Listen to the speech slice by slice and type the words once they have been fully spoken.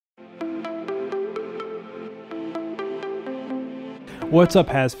What's up,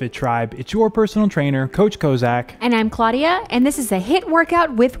 HASfit Tribe? It's your personal trainer, Coach Kozak. And I'm Claudia, and this is a HIIT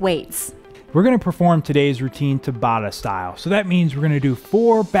workout with weights. We're going to perform today's routine Tabata style. So that means we're going to do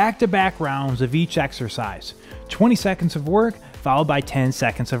 4 back-to-back rounds of each exercise. 20 seconds of work, followed by 10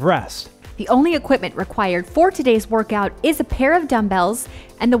 seconds of rest. The only equipment required for today's workout is a pair of dumbbells,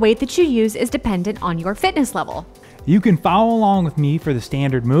 and the weight that you use is dependent on your fitness level. You can follow along with me for the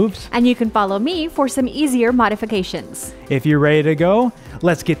standard moves. And you can follow me for some easier modifications. If you're ready to go,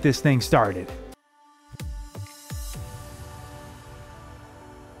 let's get this thing started.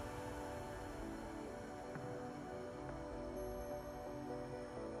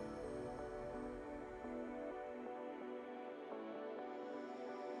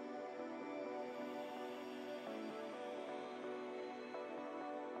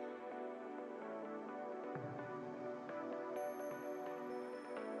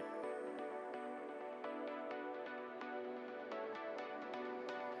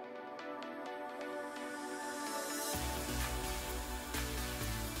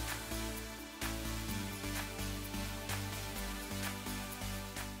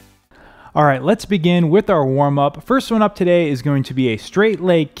 All right, let's begin with our warm-up. First one up today is going to be a straight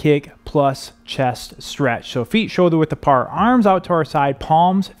leg kick plus chest stretch. So feet shoulder width apart, arms out to our side,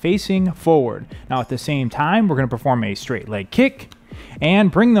 palms facing forward. Now at the same time, we're going to perform a straight leg kick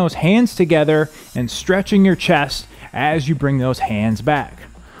and bring those hands together and stretching your chest as you bring those hands back.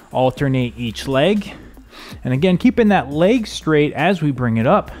 Alternate each leg. And again, keeping that leg straight as we bring it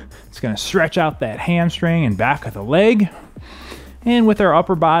up. It's going to stretch out that hamstring and back of the leg. And with our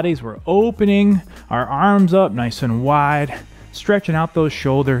upper bodies, we're opening our arms up nice and wide, stretching out those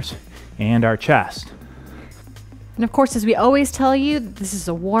shoulders and our chest. And of course, as we always tell you, this is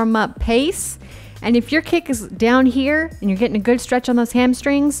a warm-up pace. And if your kick is down here and you're getting a good stretch on those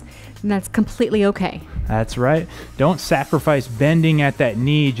hamstrings, then that's completely okay. That's right. Don't sacrifice bending at that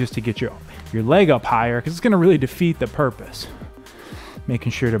knee just to get your leg up higher, because it's going to really defeat the purpose.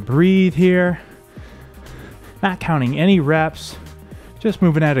 Making sure to breathe here. Not counting any reps. Just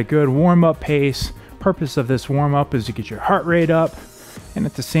moving at a good warm-up pace. Purpose of this warm-up is to get your heart rate up and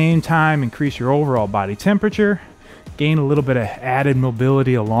at the same time increase your overall body temperature, gain a little bit of added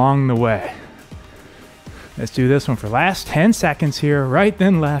mobility along the way. Let's do this one for last 10 seconds here, right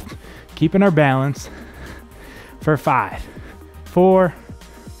then left, keeping our balance for 5, 4,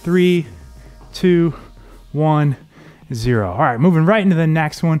 3, 2, 1, 0. All right, moving right into the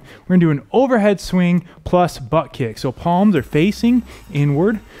next one. We're gonna do an overhead swing plus butt kick. So palms are facing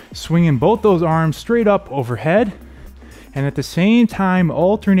inward, swinging both those arms straight up overhead, and at the same time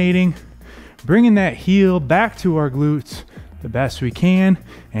alternating, bringing that heel back to our glutes the best we can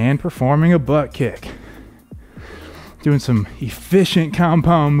and performing a butt kick. Doing some efficient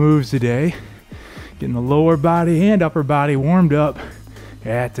compound moves today, getting the lower body and upper body warmed up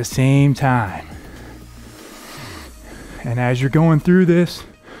at the same time. And as you're going through this,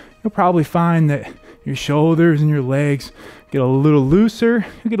 you'll probably find that your shoulders and your legs get a little looser.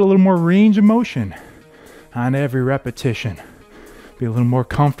 You get a little more range of motion on every repetition. Be a little more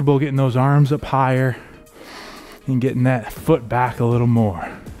comfortable getting those arms up higher and getting that foot back a little more.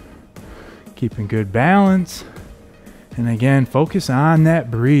 Keeping good balance. And again, focus on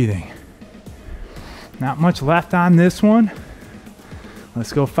that breathing. Not much left on this one.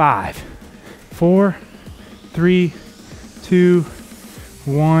 Let's go 5, 4, 3, 2,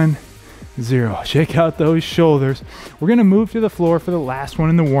 1, 0. Shake out those shoulders. We're going to move to the floor for the last one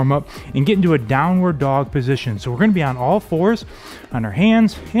in the warm-up and get into a downward dog position. So we're going to be on all fours, on our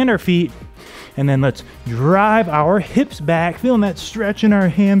hands and our feet. And then let's drive our hips back, feeling that stretch in our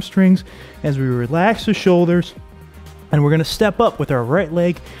hamstrings as we relax the shoulders. And we're going to step up with our right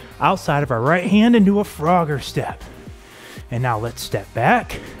leg outside of our right hand into a Frogger step. And now let's step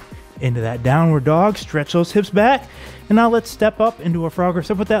back into that downward dog, stretch those hips back. And now let's step up into a Frogger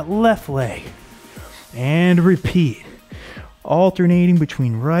step with that left leg. And repeat. Alternating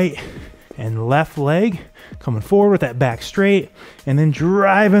between right and left leg. Coming forward with that back straight. And then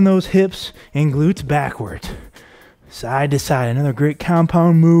driving those hips and glutes backwards. Side to side. Another great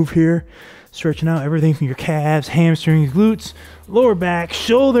compound move here. Stretching out everything from your calves, hamstrings, glutes, lower back,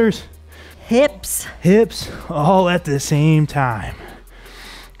 shoulders, hips, all at the same time.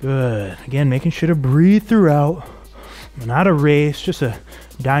 Good. Again, making sure to breathe throughout. Not a race, just a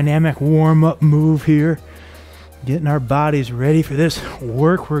dynamic warm-up move here. Getting our bodies ready for this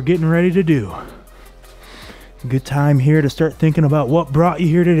work we're getting ready to do. Good time here to start thinking about what brought you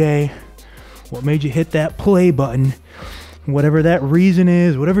here today, what made you hit that play button. Whatever that reason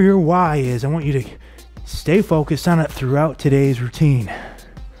is, whatever your why is, I want you to stay focused on it throughout today's routine.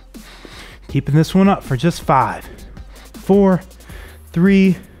 Keeping this one up for just 5, 4,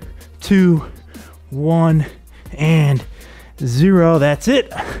 3, 2, 1, and 0. That's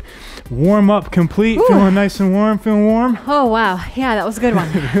it. Warm up complete. Whew. Feeling nice and warm? Feeling warm? Oh, wow. Yeah, that was a good one.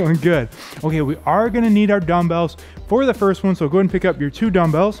 Feeling good. Okay, we are going to need our dumbbells for the first one, so go ahead and pick up your 2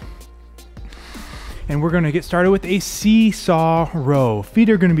 dumbbells. And we're going to get started with a seesaw row. Feet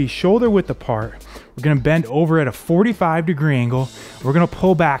are going to be shoulder width apart. We're going to bend over at a 45-degree angle. We're going to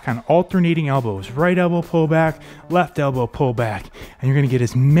pull back on alternating elbows. Right elbow pull back, left elbow pull back. And you're going to get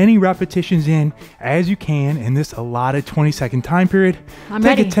as many repetitions in as you can in this allotted 20-second time period. I'm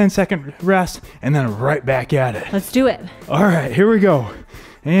Take ready. a 10-second rest and then right back at it. Let's do it. All right, here we go.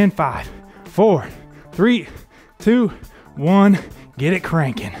 And 5, 4, 3, 2, 1. Get it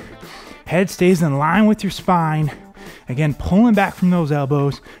cranking. Head stays in line with your spine. Again, pulling back from those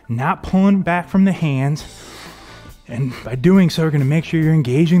elbows, not pulling back from the hands. And by doing so, you're going to make sure you're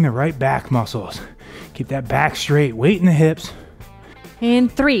engaging the right back muscles. Keep that back straight, weight in the hips.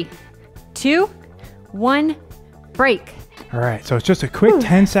 And 3, 2, 1, break. All right, so it's just a quick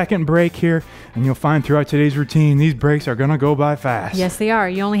 10-second break here, and you'll find throughout today's routine, these breaks are going to go by fast. Yes, they are.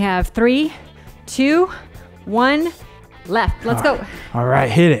 You only have 3, 2, 1, left. Let's go. All right,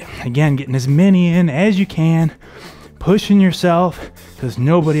 hit it. Again, getting as many in as you can. Pushing yourself because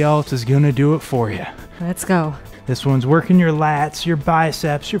nobody else is going to do it for you. Let's go. This one's working your lats, your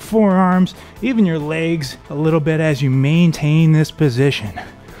biceps, your forearms, even your legs a little bit as you maintain this position.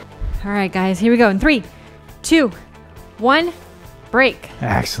 All right, guys, here we go. In 3, 2, 1, break.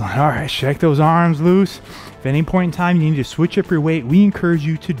 Excellent. All right, shake those arms loose. If at any point in time you need to switch up your weight, we encourage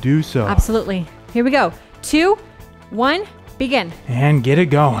you to do so. Absolutely. Here we go. 2, 1, begin. And get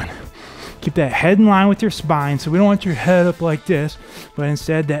it going. Keep that head in line with your spine, so we don't want your head up like this, but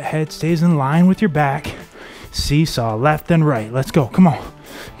instead that head stays in line with your back. Seesaw, left and right. Let's go. Come on.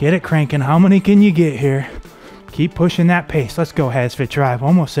 Get it cranking. How many can you get here? Keep pushing that pace. Let's go, HASfit Tribe.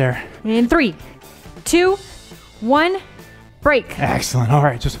 Almost there. In 3, 2, 1, break. Excellent. All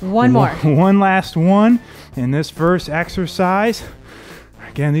right, just One more. One last one in this first exercise.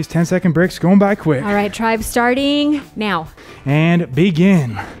 Again, these 10-second breaks going by quick. All right, Tribe, starting now. And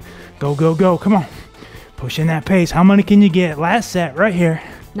begin. Go, go, go. Come on. Pushing that pace. How many can you get? Last set right here.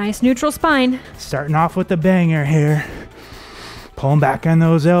 Nice neutral spine. Starting off with the banger here. Pulling back on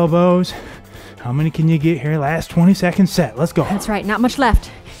those elbows. How many can you get here? Last 20-second set. Let's go. That's right, not much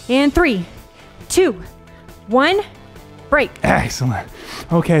left. And 3, 2, 1, break. Excellent.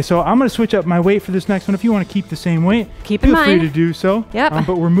 Okay, so I'm going to switch up my weight for this next one. If you want to keep the same weight, Keep in feel free mind. to do so. Yep.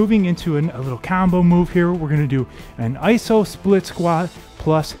 But we're moving into a little combo move here. We're going to do an iso split squat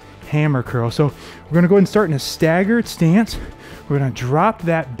plus hammer curl. So we're going to go ahead and start in a staggered stance. We're going to drop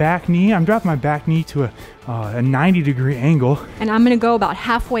that back knee. I'm dropping my back knee to a 90-degree angle. And I'm going to go about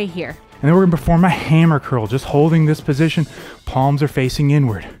halfway here. And then we're going to perform a hammer curl, just holding this position. Palms are facing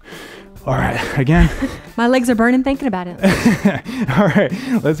inward. All right, again. My legs are burning thinking about it. All right,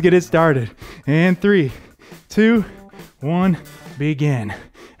 let's get it started. And 3, 2, 1, begin.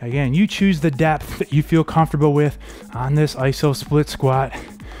 Again, you choose the depth that you feel comfortable with on this iso split squat.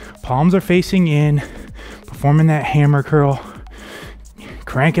 Palms are facing in, performing that hammer curl,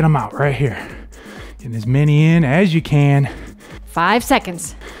 cranking them out right here. Getting as many in as you can. 5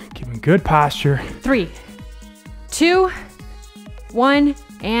 seconds. Keeping good posture. 3, 2, 1,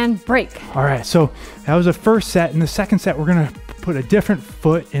 and break. All right, so that was the first set. In the second set, we're gonna put a different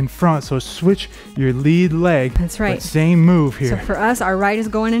foot in front. So switch your lead leg. That's right. But same move So here. for us, our right is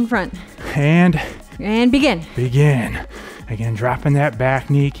going in front. And begin. begin. Again, dropping that back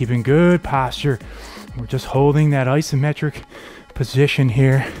knee, keeping good posture. We're just holding that isometric position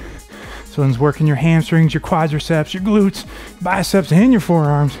here. So it's working your hamstrings, your quadriceps, your glutes, biceps, and your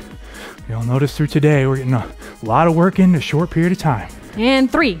forearms. You'll notice through today, we're getting a lot of work in a short period of time. And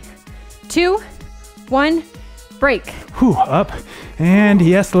 3, 2, 1, break. Whew, up. And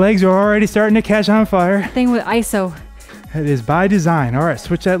yes, the legs are already starting to catch on fire. Thing with iso. That is by design. All right,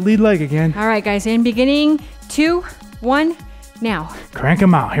 switch that lead leg again. All right, guys, in beginning, 2, 1, now. Crank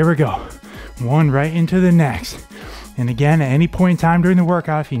them out. Here we go. One right into the next. And again, at any point in time during the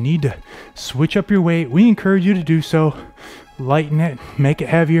workout, if you need to switch up your weight, we encourage you to do so. Lighten it, make it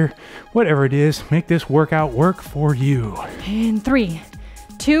heavier, whatever it is, make this workout work for you. And 3,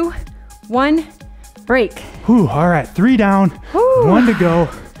 2, 1, break. Whew, all right, 3 down, Whew. 1 to go.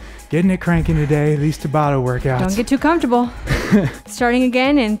 Getting it cranking today, these Tabata workouts. Don't get too comfortable. Starting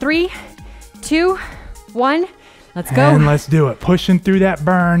again in 3, 2, 1, let's go. And let's do it. Pushing through that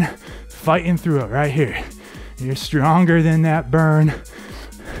burn, fighting through it right here. You're stronger than that burn.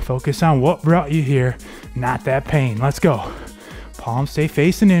 Focus on what brought you here, not that pain. Let's go. Palms stay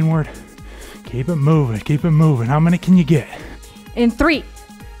facing inward. Keep it moving, keep it moving. How many can you get? In 3,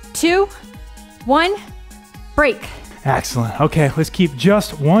 2, 1, break. Excellent. Okay, let's keep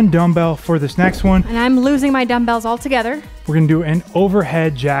just one dumbbell for this next one. And I'm losing my dumbbells altogether. We're gonna do an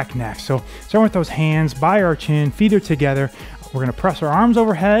overhead jack next. So start with those hands by our chin, feet are together. We're gonna press our arms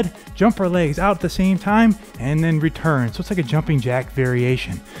overhead, jump our legs out at the same time, and then return. So it's like a jumping jack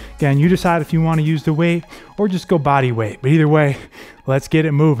variation. Again, you decide if you wanna use the weight or just go body weight. But either way, let's get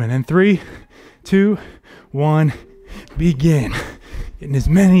it moving. In 3, 2, 1, begin. Getting as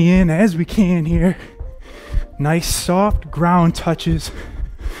many in as we can here. Nice soft ground touches.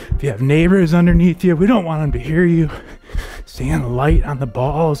 If you have neighbors underneath you, we don't want them to hear you. Stand light on the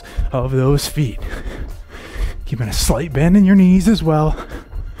balls of those feet. Keeping a slight bend in your knees as well.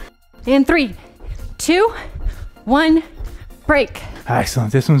 In 3, 2, 1, break.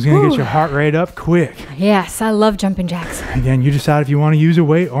 Excellent. This one's gonna get your heart rate up quick. Yes, I love jumping jacks. Again, you decide if you want to use a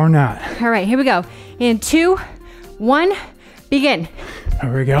weight or not. All right, here we go. In 2, 1, begin.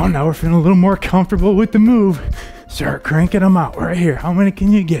 There we go. Now we're feeling a little more comfortable with the move. Start cranking them out right here. How many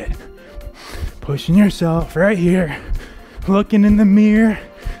can you get? Pushing yourself right here. Looking in the mirror.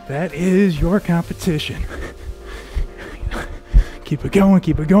 That is your competition. Keep it going,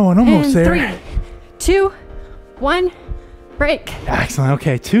 keep it going. Almost in there. 3, 2, 1, break. Excellent.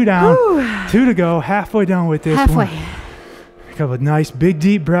 Okay, 2 down, 2 to go. Halfway done with this Halfway. one. A couple of nice big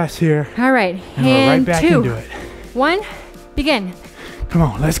deep breaths here. All right, And we're right back 2, into it. 1, begin. Come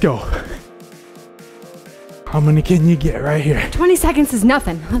on, let's go. How many can you get right here? 20 seconds is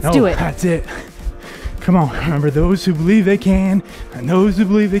nothing. Let's do it. That's it. Come on, remember those who believe they can and those who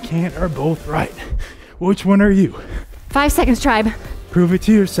believe they can't are both right. Which one are you? 5 seconds, tribe. Prove it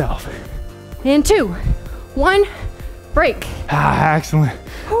to yourself. In 2, 1, break. Excellent.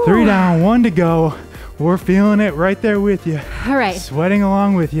 3 down, 1 to go. We're feeling it right there with you. All right, Sweating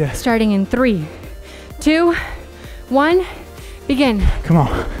along with you. starting in 3, 2, 1, begin. Come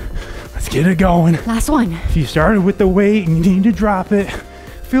on, let's get it going. Last one. If you started with the weight and you need to drop it,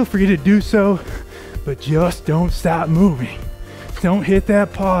 feel free to do so, but just don't stop moving. Don't hit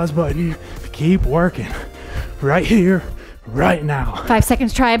that pause button. Keep working. Right here, right now. 5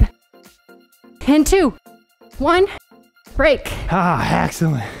 seconds, tribe. In 2, 1, break.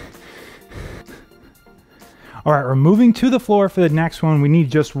 Excellent. All right, we're moving to the floor for the next one. We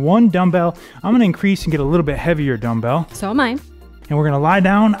need just one dumbbell. I'm gonna increase and get a little bit heavier dumbbell. So am I. And we're gonna lie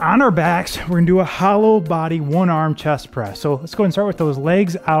down on our backs. We're gonna do a hollow body, 1-arm chest press. So let's go and start with those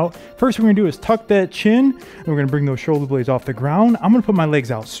legs out. First we're gonna do is tuck that chin. And we're gonna bring those shoulder blades off the ground. I'm gonna put my legs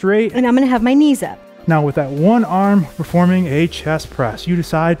out straight. And I'm gonna have my knees up. Now with that one arm, we're forming a chest press. You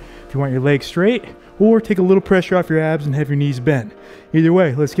decide if you want your legs straight or take a little pressure off your abs and have your knees bent. Either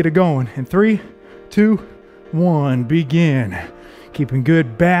way, let's get it going. In 3, 2, 1, begin. Keeping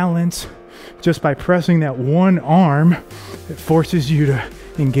good balance. Just by pressing that one arm, it forces you to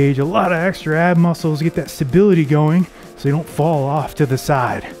engage a lot of extra ab muscles, get that stability going so you don't fall off to the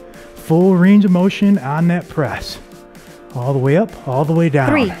side. Full range of motion on that press. All the way up, all the way down.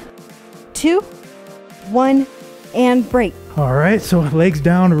 3, 2, 1, and break. All right, so legs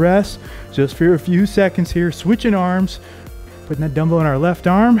down to rest just for a few seconds here. Switching arms, putting that dumbbell in our left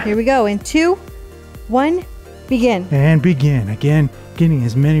arm. Here we go. In 2, 1, begin. And begin. Again, getting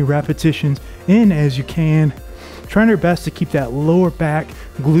as many repetitions in as you can. Trying your best to keep that lower back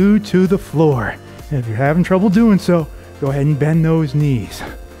glued to the floor. And if you're having trouble doing so, go ahead and bend those knees.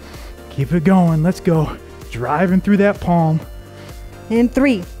 Keep it going. Let's go. Driving through that palm. In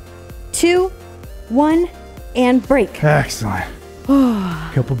 3, 2, 1, and break. Excellent.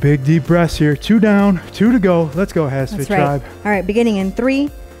 Couple big deep breaths here. 2 down, 2 to go. Let's go, HASfit That's right. Tribe. All right, beginning in 3,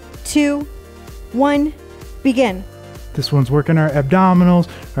 2, 1, begin. This one's working our abdominals,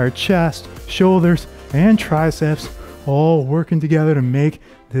 our chest, shoulders, and triceps, all working together to make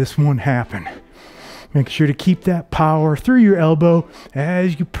this one happen. Make sure to keep that power through your elbow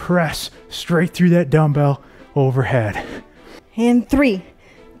as you press straight through that dumbbell overhead. In 3,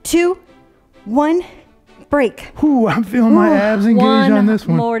 2, 1, break. Ooh, I'm feeling my abs engaged on this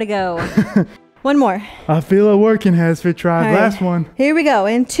one. One more to go. One more. I feel it working, HASfit Tribe. All right. Last one. Here we go.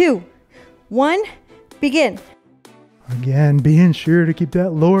 In 2, 1, begin. Again, being sure to keep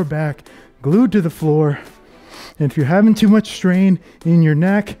that lower back glued to the floor. And if you're having too much strain in your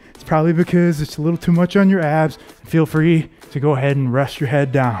neck, it's probably because it's a little too much on your abs. Feel free to go ahead and rest your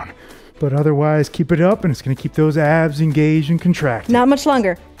head down. But otherwise, keep it up and it's going to keep those abs engaged and contracted. Not much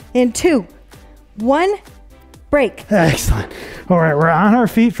longer. In 2, 1, break. Excellent. All right, we're on our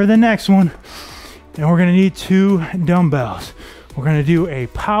feet for the next one. And we're going to need 2 dumbbells. We're going to do a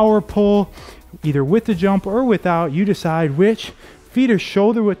power pull, either with the jump or without. You decide which. feet are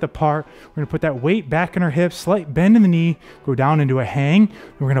shoulder width apart. We're gonna put that weight back in our hips, slight bend in the knee, go down into a hang.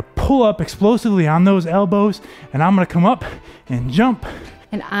 We're gonna pull up explosively on those elbows, and I'm gonna come up and jump.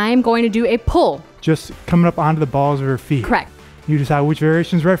 And I'm going to do a pull. Just coming up onto the balls of her feet. Correct. You decide which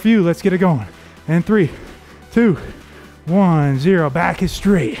variation is right for you. Let's get it going. And 3, 2, 1, 0. Back is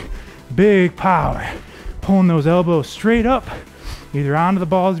straight. Big power. Pulling those elbows straight up, either onto the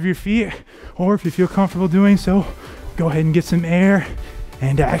balls of your feet, or if you feel comfortable doing so, go ahead and get some air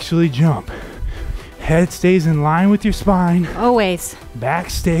and actually jump. Head stays in line with your spine. Always. Back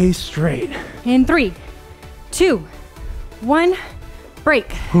stays straight. In 3, 2, 1,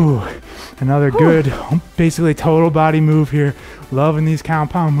 break. Ooh, another good, basically total body move here. Loving these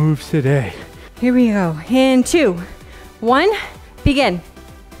compound moves today. Here we go. In 2, 1, begin.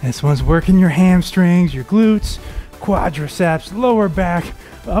 This one's working your hamstrings, your glutes, quadriceps, lower back,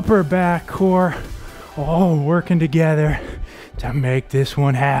 upper back, core, all working together to make this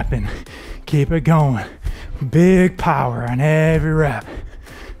one happen. Keep it going. Big power on every rep.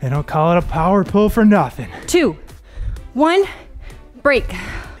 They don't call it a power pull for nothing. 2, 1, break.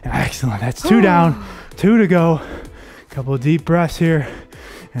 Excellent. That's 2 down, 2 to go. Couple of deep breaths here,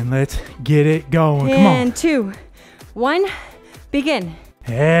 and let's get it going. Come on. And 2, 1, begin.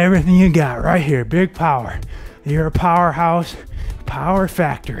 Everything you got right here. Big power. You're a powerhouse, power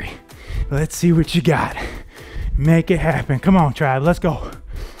factory. Let's see what you got. Make it happen. Come on, tribe. Let's go.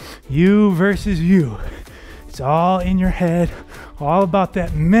 You versus you. It's all in your head. All about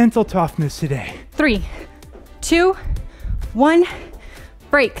that mental toughness today. 3, 2, 1,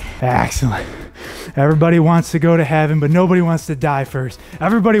 break. Excellent. Everybody wants to go to heaven, but nobody wants to die first.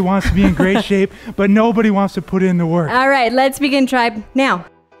 Everybody wants to be in great shape, but nobody wants to put in the work. All right, let's begin, tribe. Now.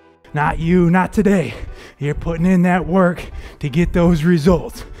 Not you, not today. You're putting in that work to get those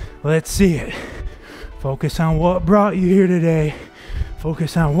results. Let's see it. Focus on what brought you here today.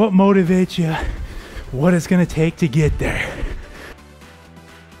 Focus on what motivates you, what it's gonna take to get there.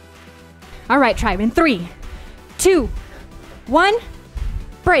 All right, tribe. In 3, 2, 1,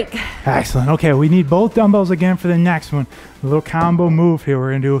 break. Excellent. Okay, we need both dumbbells again for the next one. A little combo move here.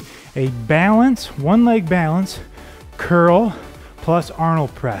 We're gonna do a balance, one leg balance, curl, plus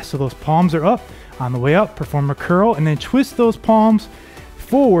Arnold press. So those palms are up. On the way up, perform a curl, and then twist those palms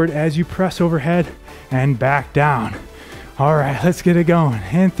forward as you press overhead and back down. All right, let's get it going.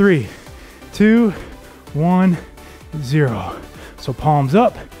 And 3, 2, 1, 0. So palms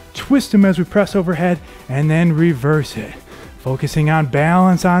up, twist them as we press overhead, and then reverse it. Focusing on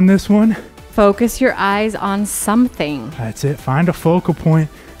balance on this one. Focus your eyes on something. That's it. Find a focal point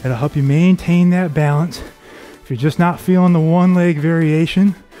that'll help you maintain that balance. If you're just not feeling the one leg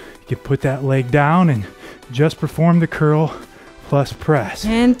variation, you can put that leg down and just perform the curl plus press.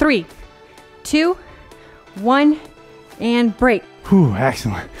 And 3, 2, 1, and break. Whew,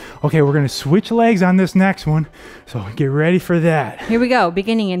 excellent. Okay, we're gonna switch legs on this next one, so get ready for that. Here we go.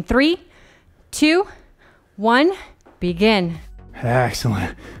 Beginning in 3, 2, 1, begin.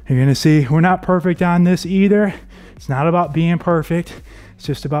 Excellent. You're gonna see we're not perfect on this either. It's not about being perfect. It's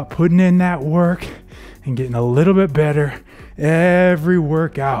just about putting in that work and getting a little bit better every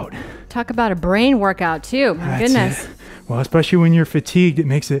workout. Talk about a brain workout too. My That's goodness. it. Well, especially when you're fatigued, it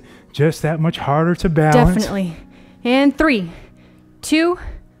makes it just that much harder to balance. Definitely. And 3, 2,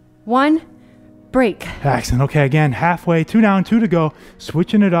 1, break. Excellent. Okay, again, halfway, 2 down, 2 to go.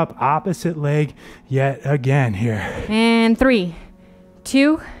 Switching it up, opposite leg yet again here. And 3,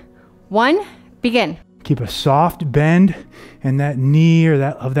 2, 1, begin. Keep a soft bend in that knee or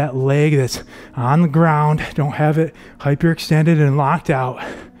that leg that's on the ground. Don't have it hyperextended and locked out.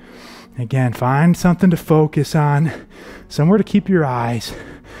 Again, find something to focus on, somewhere to keep your eyes.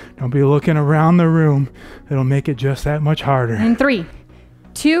 Don't be looking around the room. It'll make it just that much harder. And 3,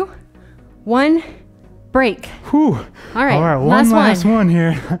 2, 1, break. Whew. All right, One last one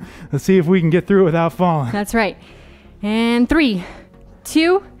here. Let's see if we can get through it without falling. That's right. And 3,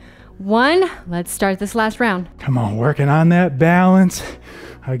 2, 1. Let's start this last round. Come on, working on that balance.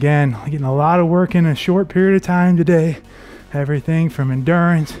 Again, getting a lot of work in a short period of time today. Everything from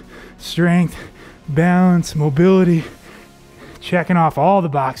endurance, strength, balance, mobility. Checking off all the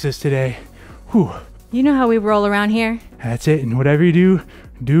boxes today. Whew. You know how we roll around here. That's it. And whatever you do,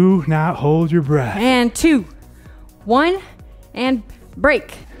 do not hold your breath. And 2, 1, and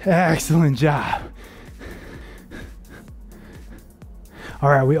break. Excellent job. All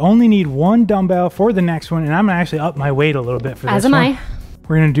right, we only need one dumbbell for the next one, and I'm gonna actually up my weight a little bit for this one. As am I.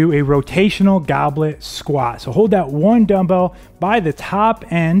 We're gonna do a rotational goblet squat. So hold that one dumbbell by the top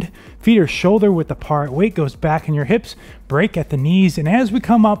end, feet are shoulder width apart, weight goes back in your hips, break at the knees, and as we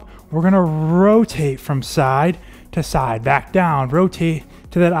come up, we're gonna rotate from side to side, back down, rotate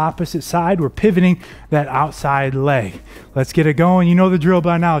to that opposite side. We're pivoting that outside leg. Let's get it going. You know the drill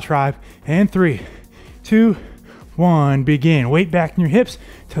by now, tribe. And 3, 2, 1, begin. Weight back in your hips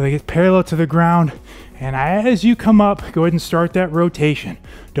till they get parallel to the ground. And as you come up, go ahead and start that rotation.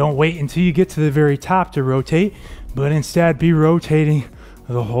 Don't wait until you get to the very top to rotate, but instead be rotating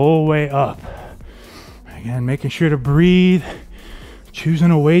the whole way up. Again, making sure to breathe, choosing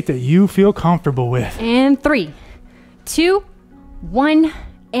a weight that you feel comfortable with. And 3, 2, 1,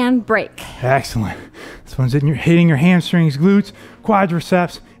 and break. Excellent. This one's hitting your hamstrings, glutes,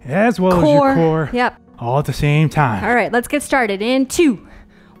 quadriceps, as well as your core. Yep. All at the same time. All right, let's get started. In 2,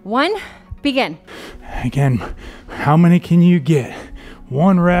 1, begin. Again, how many can you get?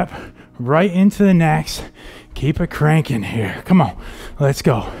 1 rep right into the next. Keep it cranking here. Come on, let's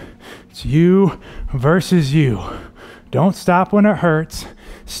go. It's you versus you. Don't stop when it hurts.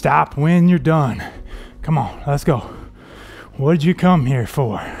 Stop when you're done. Come on, let's go. What did you come here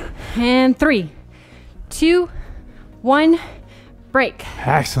for? And 3, 2, 1, break.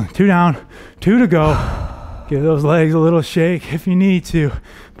 Excellent. 2 down, 2 to go. Give those legs a little shake if you need to,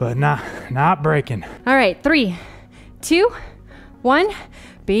 but not breaking. All right, 3, 2, 1,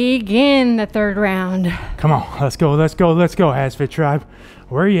 begin the third round. Come on, let's go, let's go, let's go, HASfit tribe.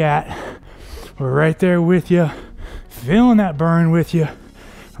 Where you at? We're right there with you. Feeling that burn with you,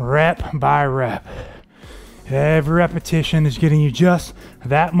 rep by rep. Every repetition is getting you just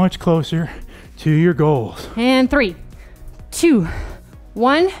that much closer to your goals. And 3, 2,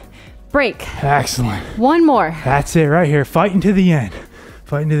 1, break. Excellent. 1 more. That's it right here. Fighting to the end.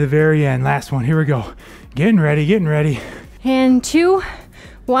 Fighting to the very end. Last one. Here we go. Getting ready, getting ready. And 2,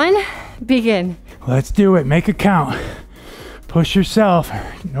 1, begin. Let's do it. Make it count. Push yourself.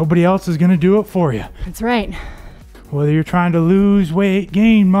 Nobody else is going to do it for you. That's right. Whether you're trying to lose weight,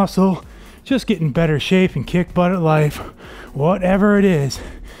 gain muscle, just get in better shape and kick butt at life, whatever it is,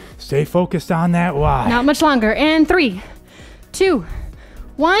 stay focused on that why. Not much longer. And 3, 2,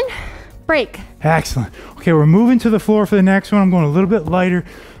 1, break. Excellent. Okay, we're moving to the floor for the next one. I'm going a little bit lighter.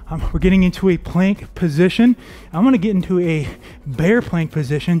 We're getting into a plank position. I'm going to get into a bear plank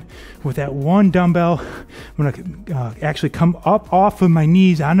position with that 1 dumbbell. I'm going to actually come up off of my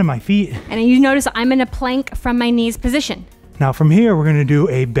knees onto my feet. And you notice I'm in a plank from my knees position. Now from here, we're going to do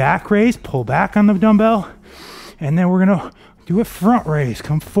a back raise, pull back on the dumbbell, and then we're going to do a front raise.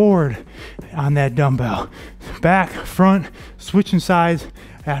 Come forward on that dumbbell. Back, front, switching sides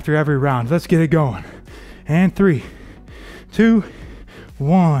after every round. Let's get it going. And 3, 2,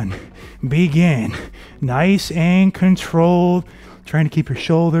 1, begin. Nice and controlled. Trying to keep your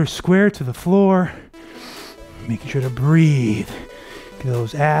shoulders square to the floor. Making sure to breathe. Get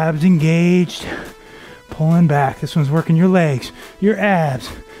those abs engaged. Pulling back. This one's working your legs, your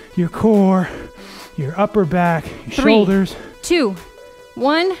abs, your core, your upper back, your 3, shoulders. 2,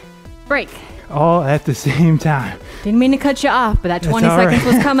 1, break. All at the same time. Didn't mean to cut you off, but that 20 all seconds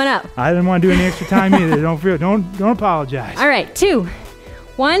right. was coming up. I didn't want to do any extra time either. Don't apologize. All right, 2,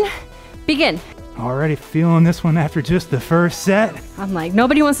 1, begin. Already feeling this one after just the first set. I'm like,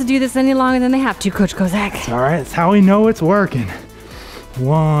 nobody wants to do this any longer than they have to, Coach Kozak. All right, that's how we know it's working.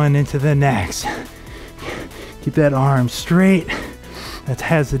 1 into the next. Keep that arm straight. That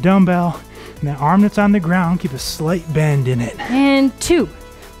has the dumbbell. And that arm that's on the ground, keep a slight bend in it. And 2,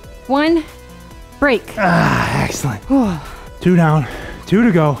 1, break. Ah, excellent. 2 down, 2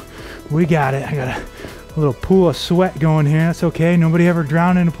 to go. We got it. I got a little pool of sweat going here. That's okay. Nobody ever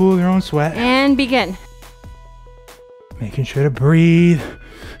drowned in a pool of their own sweat. And begin. Making sure to breathe.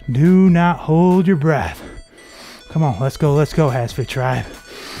 Do not hold your breath. Come on, let's go, HASfit tribe.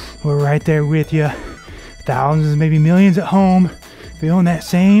 We're right there with you. Thousands, maybe millions at home. Feeling that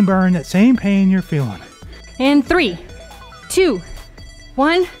same burn, that same pain you're feeling. And 3, 2,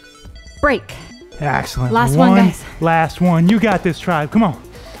 1, break. Excellent. Last one, guys. Last one. You got this, tribe. Come on.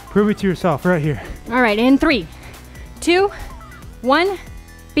 Prove it to yourself right here. All right, in 3, 2, 1,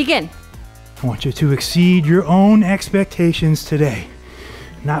 begin. I want you to exceed your own expectations today.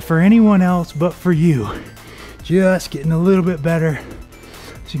 Not for anyone else, but for you. Just getting a little bit better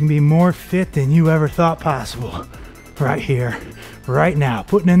so you can be more fit than you ever thought possible. Right here, right now,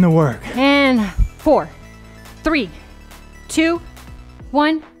 putting in the work. And 4, 3, 2,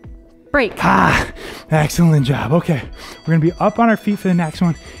 1, break. Ah, excellent job. Okay, we're gonna be up on our feet for the next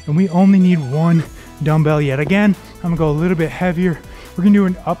one, and we only need 1 dumbbell yet. Again, I'm gonna go a little bit heavier. We're gonna do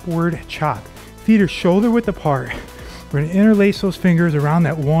an upward chop. Feet are shoulder width apart. We're gonna interlace those fingers around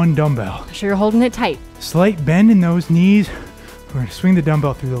that 1 dumbbell. Make sure you're holding it tight. Slight bend in those knees. We're gonna swing the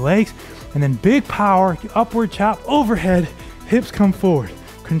dumbbell through the legs, and then big power, upward chop, overhead, hips come forward.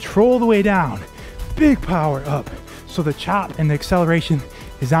 Control the way down. big power up. So the chop and the acceleration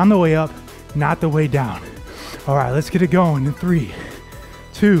is on the way up, not the way down. All right, let's get it going in 3,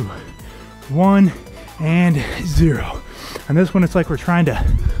 2, 1, and 0. And this one, it's like we're trying to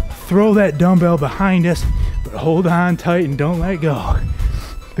throw that dumbbell behind us, but hold on tight and don't let go.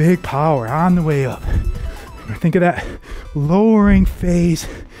 Big power on the way up. Think of that lowering phase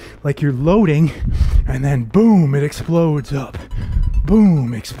like you're loading, and then boom, it explodes up.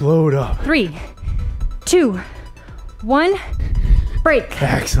 Boom, explode up. 3, 2, 1, break.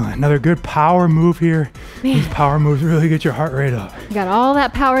 Excellent. Another good power move here. Man. These power moves really get your heart rate up. You got all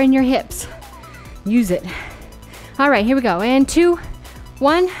that power in your hips. Use it. All right, here we go. And 2,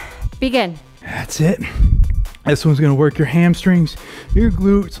 1, begin. That's it. This one's gonna work your hamstrings, your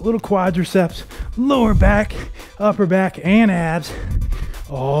glutes, little quadriceps, lower back, upper back, and abs,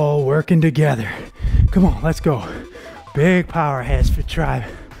 all working together. Come on, let's go. Big power, HASfit tribe.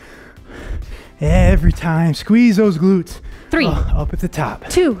 Every time, squeeze those glutes. 3, up at the top.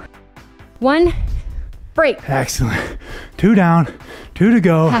 2, 1, break. Excellent. 2 down, 2 to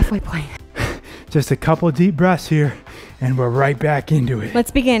go. Halfway point. Just a couple of deep breaths here, and we're right back into it. Let's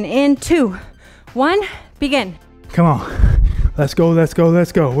begin in 2, 1, begin. Come on. Let's go, let's go,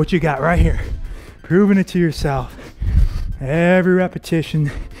 let's go. What you got right here? Proving it to yourself. Every repetition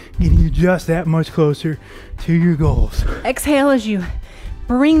getting you just that much closer to your goals. Exhale as you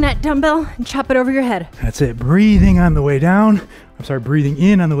bring that dumbbell and chop it over your head. That's it. Breathing on the way down. Breathing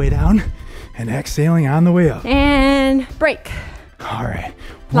in on the way down and exhaling on the way up. And break. All right.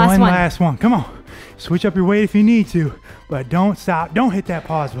 Last one. Come on. Switch up your weight if you need to, but don't stop. Don't hit that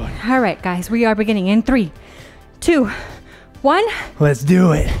pause button. All right, guys, we are beginning in 3, 2, 1. Let's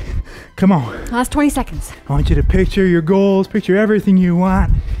do it. Come on. Last 20 seconds. I want you to picture your goals, picture everything you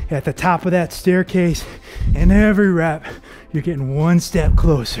want at the top of that staircase. And every rep, you're getting one step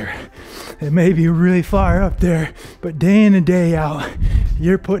closer. It may be really far up there, but day in and day out,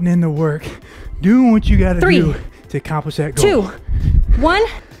 you're putting in the work, doing what you got to do to accomplish that goal. 2, 1,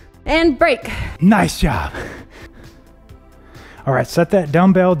 and break. Nice job. All right, set that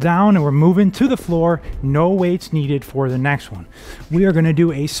dumbbell down and we're moving to the floor. No weights needed for the next one. We are gonna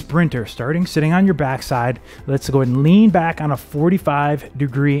do a sprinter, starting sitting on your backside. Let's go ahead and lean back on a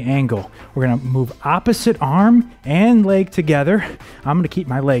 45-degree angle. We're gonna move opposite arm and leg together. I'm gonna keep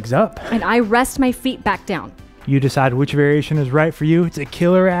my legs up. And I rest my feet back down. You decide which variation is right for you. It's a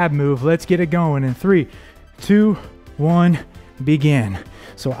killer ab move. Let's get it going in 3, 2, 1, begin.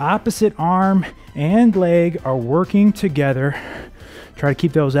 So opposite arm and leg are working together. Try to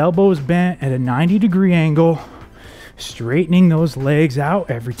keep those elbows bent at a 90-degree angle, straightening those legs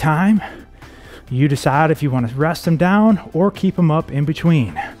out every time. You decide if you want to rest them down or keep them up in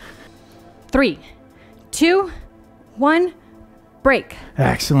between. 3, 2, 1, break.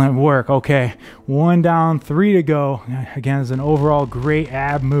 Excellent work. Okay, 1 down, 3 to go. Again, it's an overall great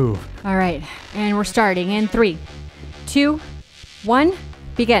ab move. All right, and we're starting in 3, 2, 1,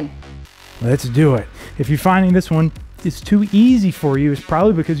 begin. Let's do it. If you're finding this one is too easy for you, it's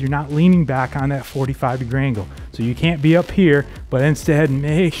probably because you're not leaning back on that 45-degree angle. So you can't be up here, but instead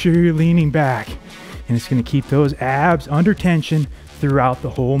make sure you're leaning back. And it's gonna keep those abs under tension throughout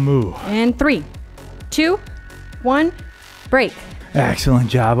the whole move. And 3, 2, 1, break. Excellent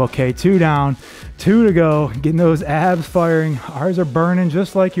job. Okay, 2 down, 2 to go. Getting those abs firing. Ours are burning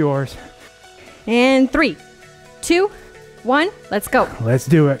just like yours. And 3, 2, 1, let's go. Let's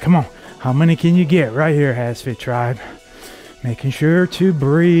do it. Come on. How many can you get right here, HASfit tribe? Making sure to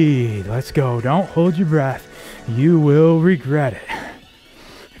breathe. Let's go. Don't hold your breath. You will regret it.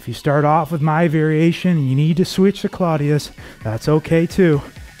 If you start off with my variation and you need to switch to Claudia's, that's okay too.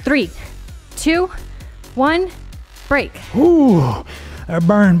 3, 2, 1, break. Ooh, that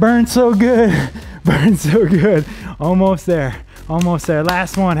burn so good. Burn so good. Almost there. Almost there.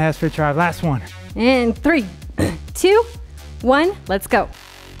 Last one, HASfit tribe. Last one. And 3, 2, 1, let's go.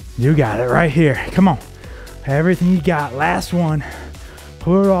 You got it right here. Come on. Everything you got. Last one.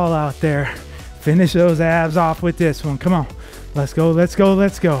 Put it all out there. Finish those abs off with this one. Come on. Let's go, let's go,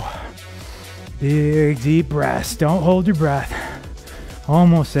 let's go. Big, deep breaths. Don't hold your breath.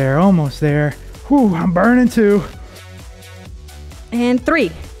 Almost there, almost there. Whew, I'm burning too. And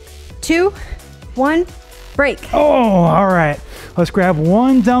 3, 2, 1, break. Oh, all right. Let's grab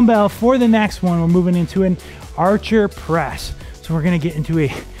one dumbbell for the next one. We're moving into an archer press. So we're gonna get into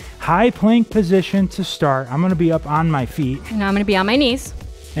a high plank position to start. I'm gonna be up on my feet. And I'm gonna be on my knees.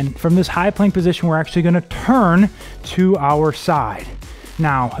 And from this high plank position, we're actually gonna turn to our side.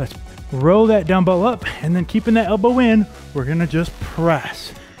 Now, let's roll that dumbbell up, and then keeping that elbow in, we're gonna just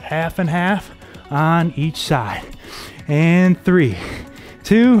press half and half on each side. And 3,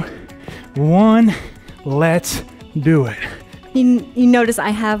 2, 1. Let's do it. You notice I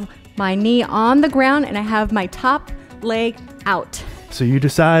have my knee on the ground and I have my top leg out. So you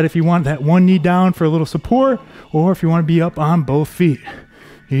decide if you want that one knee down for a little support or if you want to be up on both feet.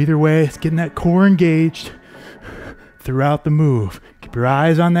 Either way, it's getting that core engaged throughout the move. Keep your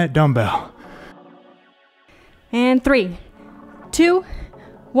eyes on that dumbbell. And 3, 2,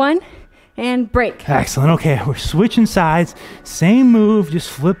 1, and break. Excellent. Okay, we're switching sides. Same move, just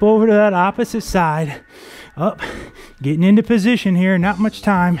flip over to that opposite side. Up, getting into position here, not much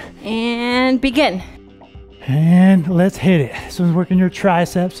time. And begin. And let's hit it. This one's working your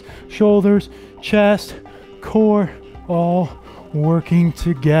triceps, shoulders, chest, core, all working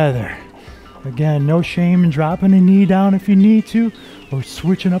together. Again, no shame in dropping a knee down if you need to, or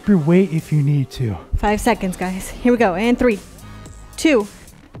switching up your weight if you need to. 5 seconds, guys. Here we go. And 3, 2,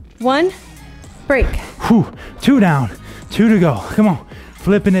 1, break. Whew, 2 down, 2 to go. Come on,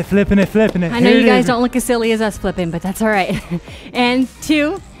 flipping it, flipping it, flipping it. I know you guys don't look as silly as us flipping, but that's all right. And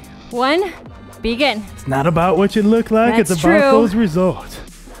 2, 1, begin. It's not about what you look like, That's it's about true. those results.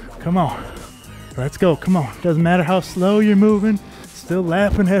 Come on, let's go, come on. Doesn't matter how slow you're moving, still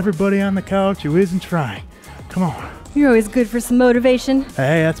laughing at everybody on the couch who isn't trying. Come on. You're always good for some motivation.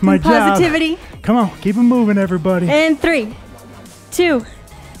 Hey, that's my and job. positivity. Come on, keep it moving, everybody. And 3, 2,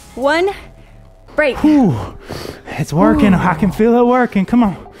 1, break. Whew, it's working. I can feel it working. Come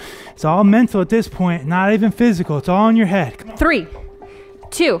on. It's all mental at this point, not even physical. It's all in your head. Come on. 3,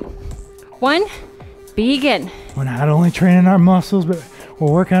 2, 1, begin. We're not only training our muscles, but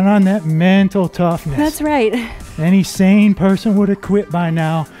we're working on that mental toughness. That's right. Any sane person would have quit by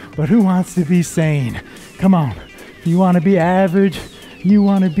now, but who wants to be sane? Come on. You want to be average, you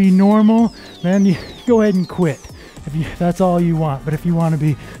want to be normal, then you go ahead and quit. If that's all you want. But if you want to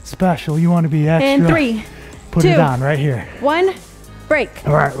be special, you want to be extra, And 3, put 2, it on right here. 1, break.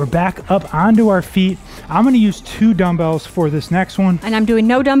 All right, we're back up onto our feet. I'm going to use 2 dumbbells for this next one. And I'm doing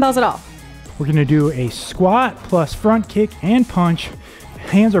no dumbbells at all. We're going to do a squat plus front kick and punch.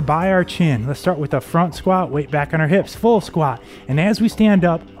 Hands are by our chin. Let's start with a front squat, weight back on our hips, full squat. And as we stand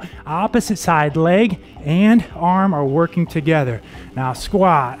up, opposite side leg and arm are working together. Now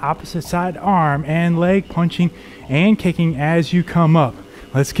squat, opposite side arm and leg punching and kicking as you come up.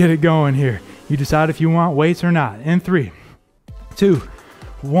 Let's get it going here. You decide if you want weights or not. In 3, 2,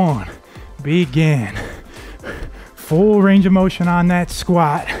 1, begin. Full range of motion on that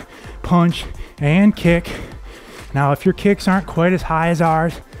squat, punch and kick. Now, if your kicks aren't quite as high as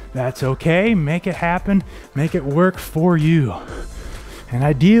ours, that's okay. Make it happen. Make it work for you. And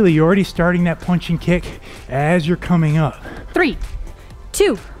ideally, you're already starting that punch and kick as you're coming up. 3,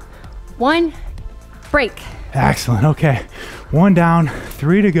 2, 1, break. Excellent. Okay. 1 down,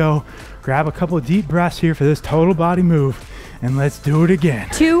 3 to go. Grab a couple of deep breaths here for this total body move, and let's do it again.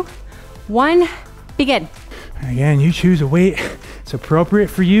 2, 1, begin. Again, you choose a weight that's appropriate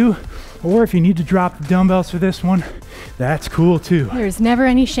for you. Or if you need to drop the dumbbells for this one, that's cool too. There's never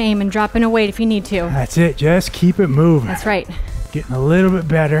any shame in dropping a weight if you need to. That's it, just keep it moving. That's right. Getting a little bit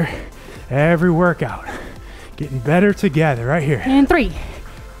better every workout. Getting better together right here. And 3,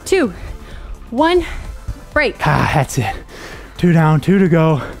 2, 1, break. That's it. 2 down, 2 to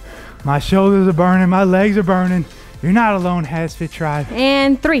go. My shoulders are burning, my legs are burning. You're not alone, HASfit Tribe.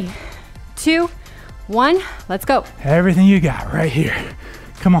 And 3, 2, 1, let's go. Everything you got right here.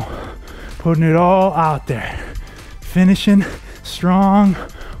 Come on. Putting it all out there. Finishing strong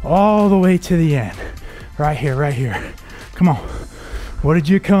all the way to the end. Right here, right here. Come on. What did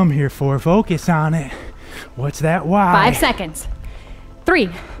you come here for? Focus on it. What's that why? 5 seconds.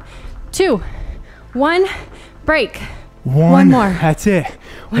 3, 2, 1, break. One more. That's it.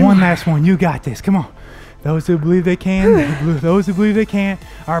 One more. last one. You got this. Come on. Those who believe they can, those who believe they can't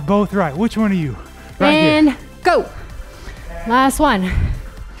are both right. Which one are you? Right and here. Go. Last one.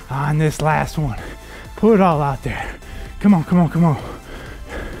 On this last one. Put it all out there. Come on, come on, come on.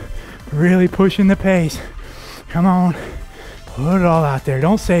 Really pushing the pace. Come on. Put it all out there.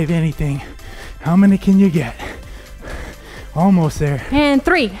 Don't save anything. How many can you get? Almost there. And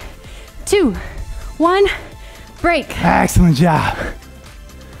 3, 2, 1, break. Excellent job.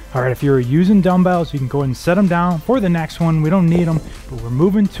 All right, if you're using dumbbells, you can go ahead and set them down for the next one. We don't need them, but we're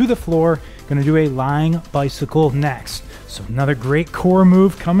moving to the floor. Gonna do a lying bicycle next. So another great core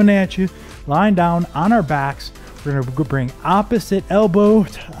move coming at you. Lying down on our backs. We're gonna bring opposite elbow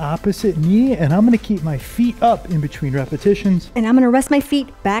to opposite knee, and I'm gonna keep my feet up in between repetitions. And I'm gonna rest my feet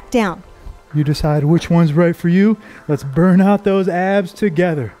back down. You decide which one's right for you. Let's burn out those abs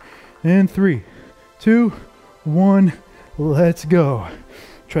together. In 3, 2, 1, let's go.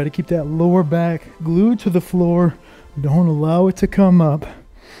 Try to keep that lower back glued to the floor. Don't allow it to come up.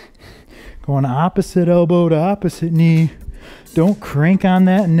 Going opposite elbow to opposite knee. Don't crank on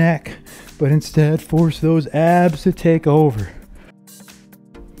that neck, but instead force those abs to take over.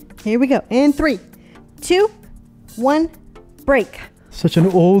 Here we go. In 3, 2, 1, break. Such an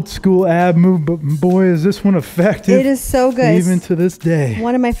old school ab move, but boy, is this one effective. It is so good. Even to this day.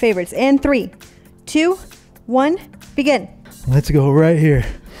 One of my favorites. In 3, 2, 1, begin. Let's go right here.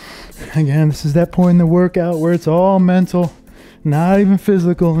 Again, this is that point in the workout where it's all mental, not even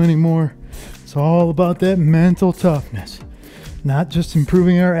physical anymore. It's all about that mental toughness. Not just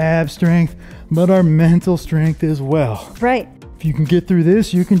improving our ab strength, but our mental strength as well. Right. If you can get through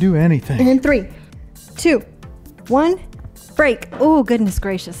this, you can do anything. In 3, 2, 1, break. Oh, goodness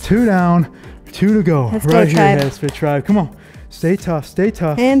gracious. 2 down, 2 to go. Let's right go, tribe. here, HASfit Tribe. Come on. Stay tough, stay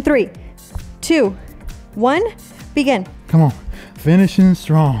tough. In 3, 2, 1, begin. Come on. Finishing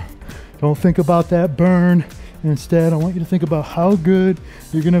strong. Don't think about that burn. Instead, I want you to think about how good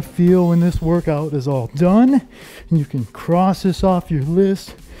you're going to feel when this workout is all done. And you can cross this off your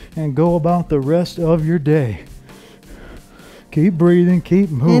list and go about the rest of your day. Keep breathing, keep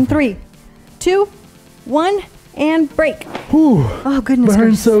moving. In 3, 2, 1, and break. Whew. Oh, goodness Burn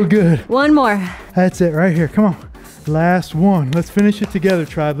gracious. so good. One more. That's it right here. Come on. Last one. Let's finish it together,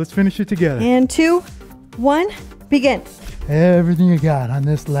 tribe. Let's finish it together. And 2, 1, begin. Everything you got on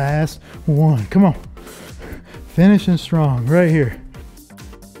this last one. Come on. Finishing strong right here.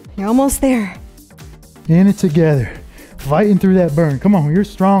 You're almost there. In it together. Fighting through that burn. Come on, you're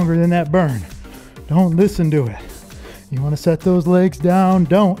stronger than that burn. Don't listen to it. You want to set those legs down?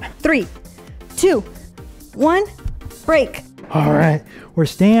 Don't. 3, 2, 1, break. All right, we're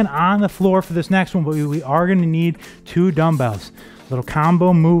staying on the floor for this next one, but we are going to need 2 dumbbells. Little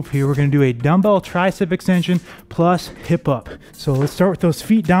combo move here. We're going to do a dumbbell tricep extension plus hip up. So let's start with those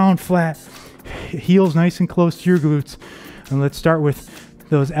feet down flat, heels nice and close to your glutes. And let's start with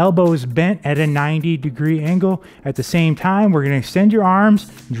those elbows bent at a 90-degree angle. At the same time, we're going to extend your arms,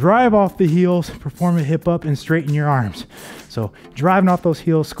 drive off the heels, perform a hip up, and straighten your arms. So driving off those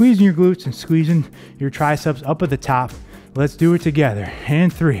heels, squeezing your glutes and squeezing your triceps up at the top. Let's do it together.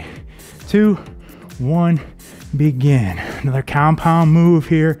 And 3, 2, 1, begin. Another compound move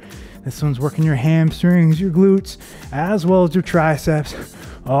here. This one's working your hamstrings, your glutes, as well as your triceps,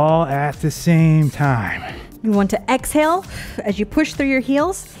 all at the same time. You want to exhale as you push through your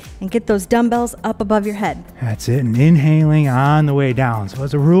heels and get those dumbbells up above your head. That's it, and inhaling on the way down. So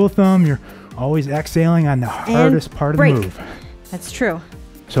as a rule of thumb, you're always exhaling on the hardest part of the move. That's true.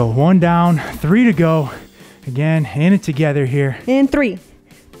 So 1 down, 3 to go. Again, in it together here. In 3,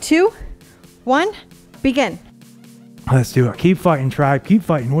 2, 1, begin. Let's do it. Keep fighting, tribe. Keep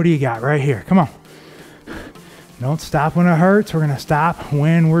fighting. What do you got right here? Come on. Don't stop when it hurts. We're going to stop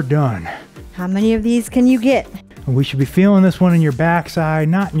when we're done. How many of these can you get? And we should be feeling this one in your backside,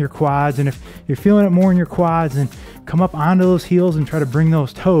 not in your quads. And if you're feeling it more in your quads, then come up onto those heels and try to bring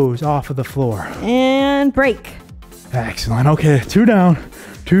those toes off of the floor. And break. Excellent. Okay, 2 down,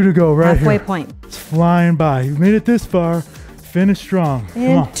 2 to go right Halfway here. point. It's flying by. You've made it this far. Finish strong. Come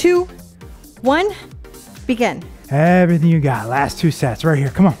on. And 2, 1, begin. Everything you got. Last 2 sets right here.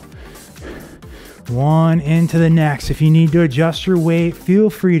 Come on. 1 into the next. If you need to adjust your weight, feel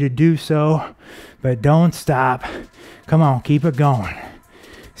free to do so, but don't stop. Come on, keep it going.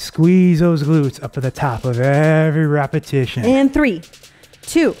 Squeeze those glutes up at the top of every repetition. And 3,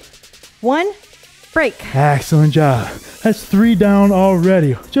 2, 1, break. Excellent job. That's 3 down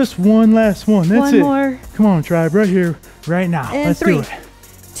already. Just 1 last one. That's One it. more. Come on, tribe, right here, right now. And Let's 3, do it.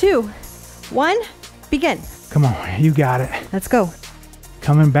 2, 1, begin. Come on, you got it. Let's go.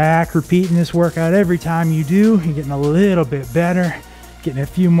 Coming back, repeating this workout every time you do. You're getting a little bit better, getting a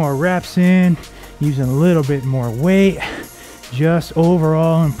few more reps in, using a little bit more weight. Just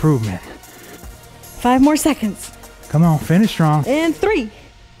overall improvement. 5 more seconds. Come on, finish strong. And 3,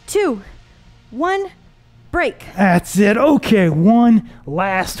 2, 1, break. That's it. Okay, 1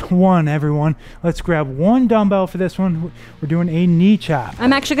 last one, everyone. Let's grab 1 dumbbell for this one. We're doing a knee chop.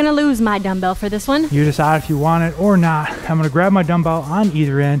 I'm actually going to lose my dumbbell for this one. You decide if you want it or not. I'm going to grab my dumbbell on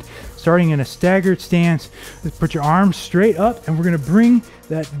either end, starting in a staggered stance. Just put your arms straight up, and we're going to bring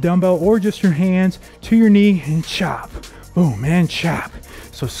that dumbbell or just your hands to your knee and chop. Boom, and chop.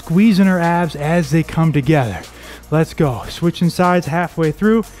 So squeezing our abs as they come together. Let's go. Switching sides halfway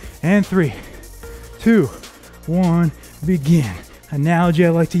through. And 3, 2, 1, begin. Analogy I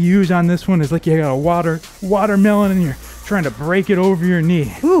like to use on this one is like you got a watermelon and you're trying to break it over your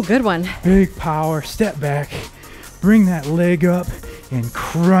knee. Ooh, good one. Big power, step back, bring that leg up and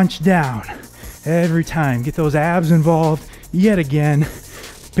crunch down. Every time, get those abs involved yet again.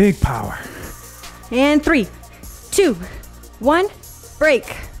 Big power. And 3, 2, 1,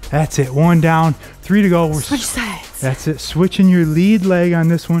 break. That's it. 1 down, 3 to go. We're Switch sides. That's it. Switching your lead leg on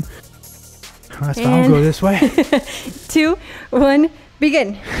this one. Let's I'll go this way. 2, 1,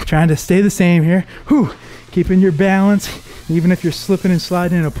 begin. Trying to stay the same here. Whew. Keeping your balance. Even if you're slipping and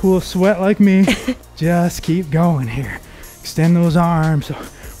sliding in a pool of sweat like me, just keep going here. Extend those arms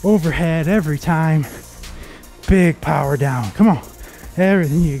overhead every time. Big power down. Come on.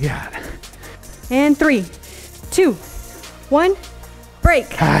 Everything you got. And 3, 2, 1, break.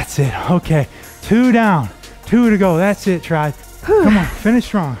 That's it. Okay. 2 down, 2 to go. That's it, tribe. Come on, finish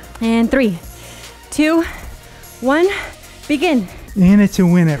strong. And 3, 2, 1, begin. In it to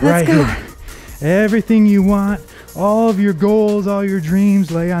win it. Let's right go. here. Everything you want, all of your goals, all your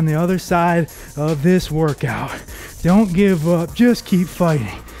dreams lay on the other side of this workout. Don't give up. Just keep fighting.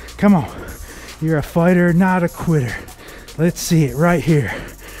 Come on. You're a fighter, not a quitter. Let's see it right here.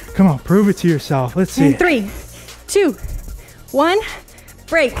 Come on, prove it to yourself. Let's see And it. 3, 2, 1,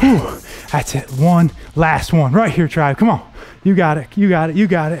 break. Whew. That's it. One last one right here, tribe. Come on. You got it. You got it. You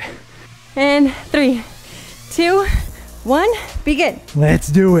got it. And 3, 2, 1, begin. Let's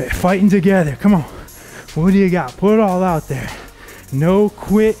do it. Fighting together. Come on. What do you got? Put it all out there. No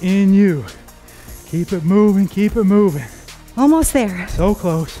quit in you. Keep it moving. Keep it moving. Almost there. So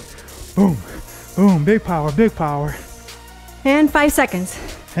close. Boom. Boom. Big power. Big power. And 5 seconds.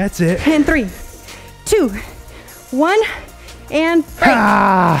 That's it. And 3, 2, 1, and break.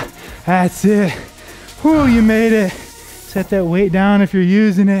 Ah, that's it. Whew, you made it. Set that weight down if you're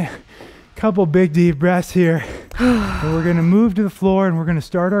using it. Couple big deep breaths here. And we're gonna move to the floor and we're gonna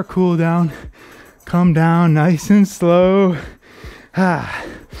start our cool down. Come down nice and slow.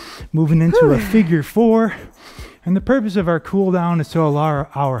 Moving into a figure 4. And the purpose of our cool down is to allow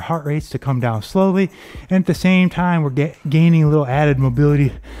our heart rates to come down slowly. And at the same time, we're gaining a little added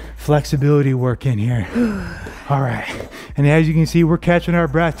mobility, flexibility work in here. All right. And as you can see, we're catching our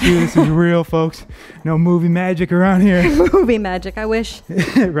breath too. This is real, folks. No movie magic around here. Movie magic, I wish.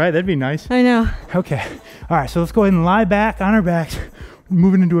 Right? That'd be nice. I know. Okay. All right. So let's go ahead and lie back on our backs.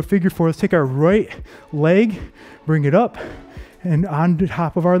 Moving into a figure 4. Let's take our right leg, bring it up, and on the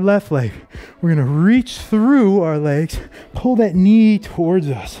top of our left leg. We're gonna reach through our legs, pull that knee towards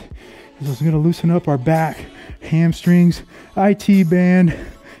us. This is gonna loosen up our back, hamstrings, IT band,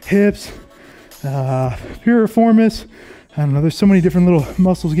 hips, piriformis. I don't know, there's so many different little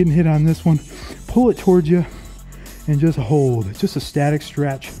muscles getting hit on this one. Pull it towards you and just hold. It's just a static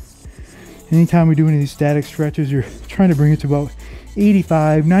stretch. Anytime we do any of these static stretches, you're trying to bring it to about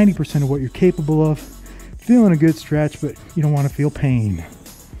 85, 90% of what you're capable of. Feeling a good stretch, but you don't want to feel pain.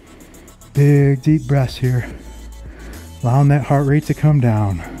 Big deep breaths here. Allowing that heart rate to come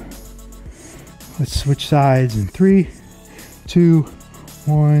down. Let's switch sides in 3, 2,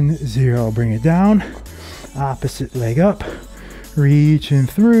 1, 0. Bring it down. Opposite leg up. Reaching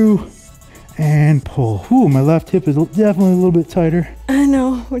through and pull. Ooh, my left hip is definitely a little bit tighter. I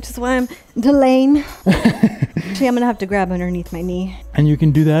know, which is why I'm delaying. Actually, I'm gonna have to grab underneath my knee. And you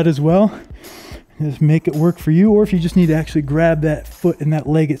can do that as well. Just make it work for you, or if you just need to actually grab that foot and that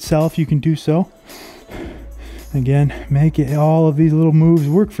leg itself, you can do so. Again, make it all of these little moves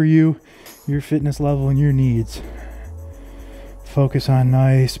work for you, your fitness level and your needs. Focus on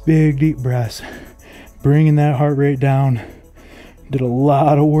nice big deep breaths, bringing that heart rate down. Did a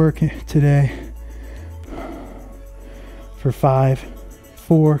lot of work today. For 5,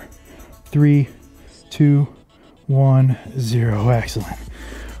 4, 3, 2, 1, 0. Excellent.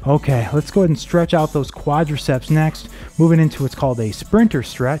 Okay, let's go ahead and stretch out those quadriceps next, moving into what's called a sprinter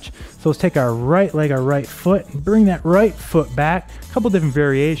stretch. So let's take our right leg, our right foot, and bring that right foot back. A couple different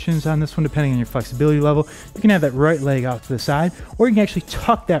variations on this one depending on your flexibility level. You can have that right leg out to the side, or you can actually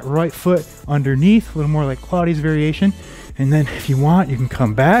tuck that right foot underneath, a little more like Claudia's variation. And then if you want, you can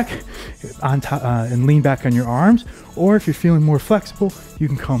come back on top and lean back on your arms, or if you're feeling more flexible, you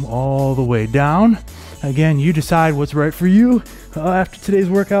can come all the way down. Again, you decide what's right for you. After today's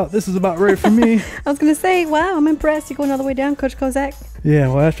workout, this is about right for me. I was gonna say, wow, I'm impressed. You going all the way down, Coach Kozak? Yeah,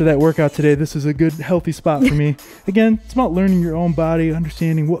 well, after that workout today, this is a good, healthy spot for me. Again, it's about learning your own body,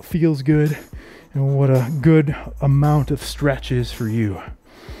 understanding what feels good, and what a good amount of stretch is for you.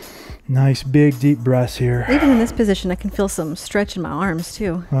 Nice, big, deep breaths here. Even in this position, I can feel some stretch in my arms,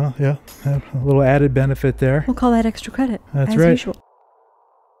 too. Well, yeah, a little added benefit there. We'll call that extra credit. That's as right. Usual.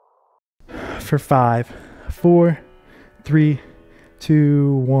 For 5, 4, 3,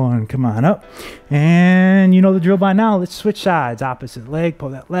 2, 1. Come on up. And you know the drill by now. Let's switch sides. Opposite leg. Pull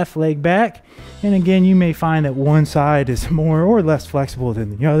that left leg back. And again, you may find that one side is more or less flexible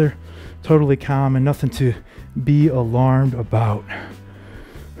than the other. Totally common. Nothing to be alarmed about.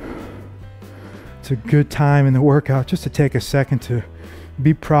 It's a good time in the workout just to take a second to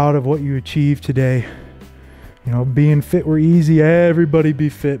Be proud of what you achieved today. You know, being fit were easy. Everybody be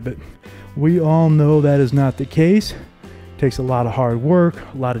fit, but we all know that is not the case. It takes a lot of hard work,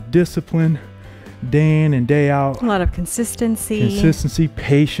 a lot of discipline, day in and day out. A lot of consistency. Consistency,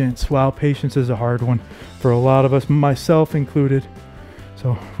 patience. Wow, patience is a hard one for a lot of us, myself included.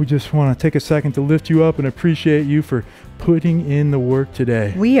 So we just want to take a second to lift you up and appreciate you for putting in the work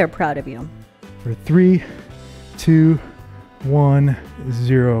today. We are proud of you. For 3, 2, 1,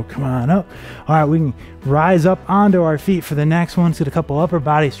 0. Come on up. All right, we can rise up onto our feet for the next one. Let's get a couple upper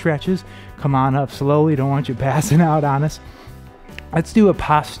body stretches. Come on up slowly. Don't want you passing out on us. Let's do a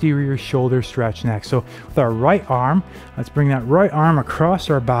posterior shoulder stretch next. So with our right arm, let's bring that right arm across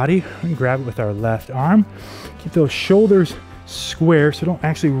our body and grab it with our left arm. Keep those shoulders square, so don't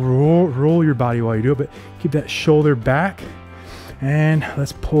actually roll your body while you do it, but keep that shoulder back, and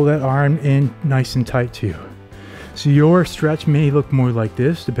let's pull that arm in nice and tight too. So your stretch may look more like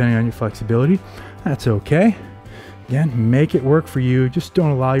this depending on your flexibility. That's okay. Again, make it work for you. Just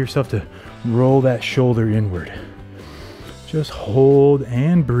don't allow yourself to roll that shoulder inward. Just hold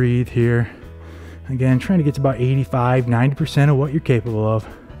and breathe here. Again, trying to get to about 85-90% of what you're capable of.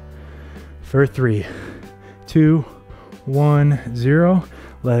 For 3, 2, 1, 0.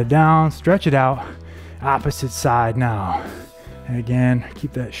 Let it down, stretch it out. Opposite side now. And again,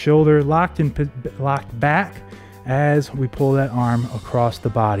 keep that shoulder locked back as we pull that arm across the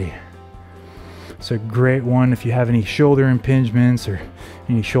body. It's a great one if you have any shoulder impingements or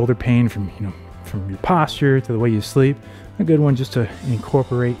any shoulder pain from your posture to the way you sleep. A good one just to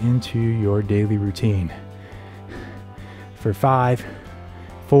incorporate into your daily routine. For 5,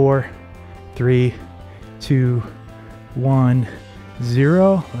 4, 3, 2, 1,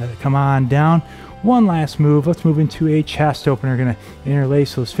 0. Let it come on down. One last move. Let's move into a chest opener. We're going to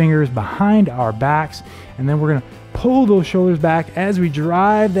interlace those fingers behind our backs, and then we're going to pull those shoulders back as we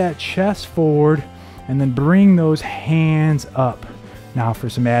drive that chest forward, and then bring those hands up. Now for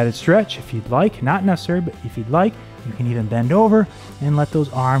some added stretch, if you'd like, not necessary, but if you'd like, you can even bend over and let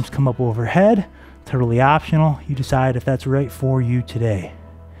those arms come up overhead. Totally optional. You decide if that's right for you today.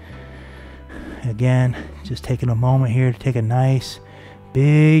 Again, just taking a moment here to take a nice,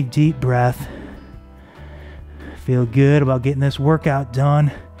 big, deep breath. Feel good about getting this workout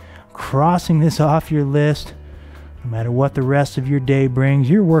done. Crossing this off your list. No matter what the rest of your day brings,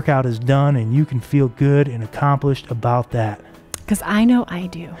 your workout is done and you can feel good and accomplished about that. Because I know I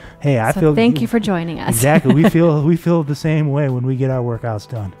do. Hey, I feel. Thank you for joining us. Exactly. We feel the same way when we get our workouts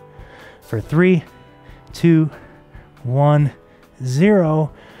done. For 3, 2, 1,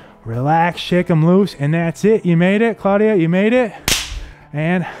 0. Relax, shake them loose, and that's it. You made it, Claudia. You made it.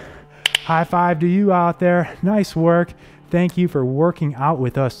 And high five to you out there. Nice work. Thank you for working out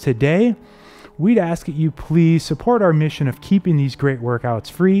with us today. We'd ask that you please support our mission of keeping these great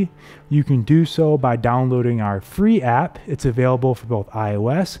workouts free. You can do so by downloading our free app. It's available for both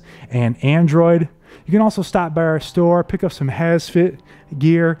iOS and Android. You can also stop by our store, pick up some HASfit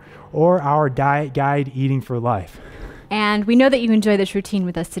gear, or our diet guide, Eating for Life. And we know that you enjoy this routine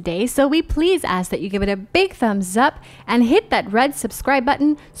with us today, so we please ask that you give it a big thumbs up and hit that red subscribe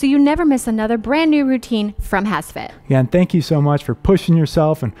button so you never miss another brand new routine from HASfit. Again, thank you so much for pushing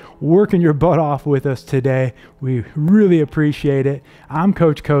yourself and working your butt off with us today. We really appreciate it. I'm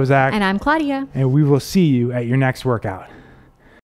Coach Kozak. And I'm Claudia. And we will see you at your next workout.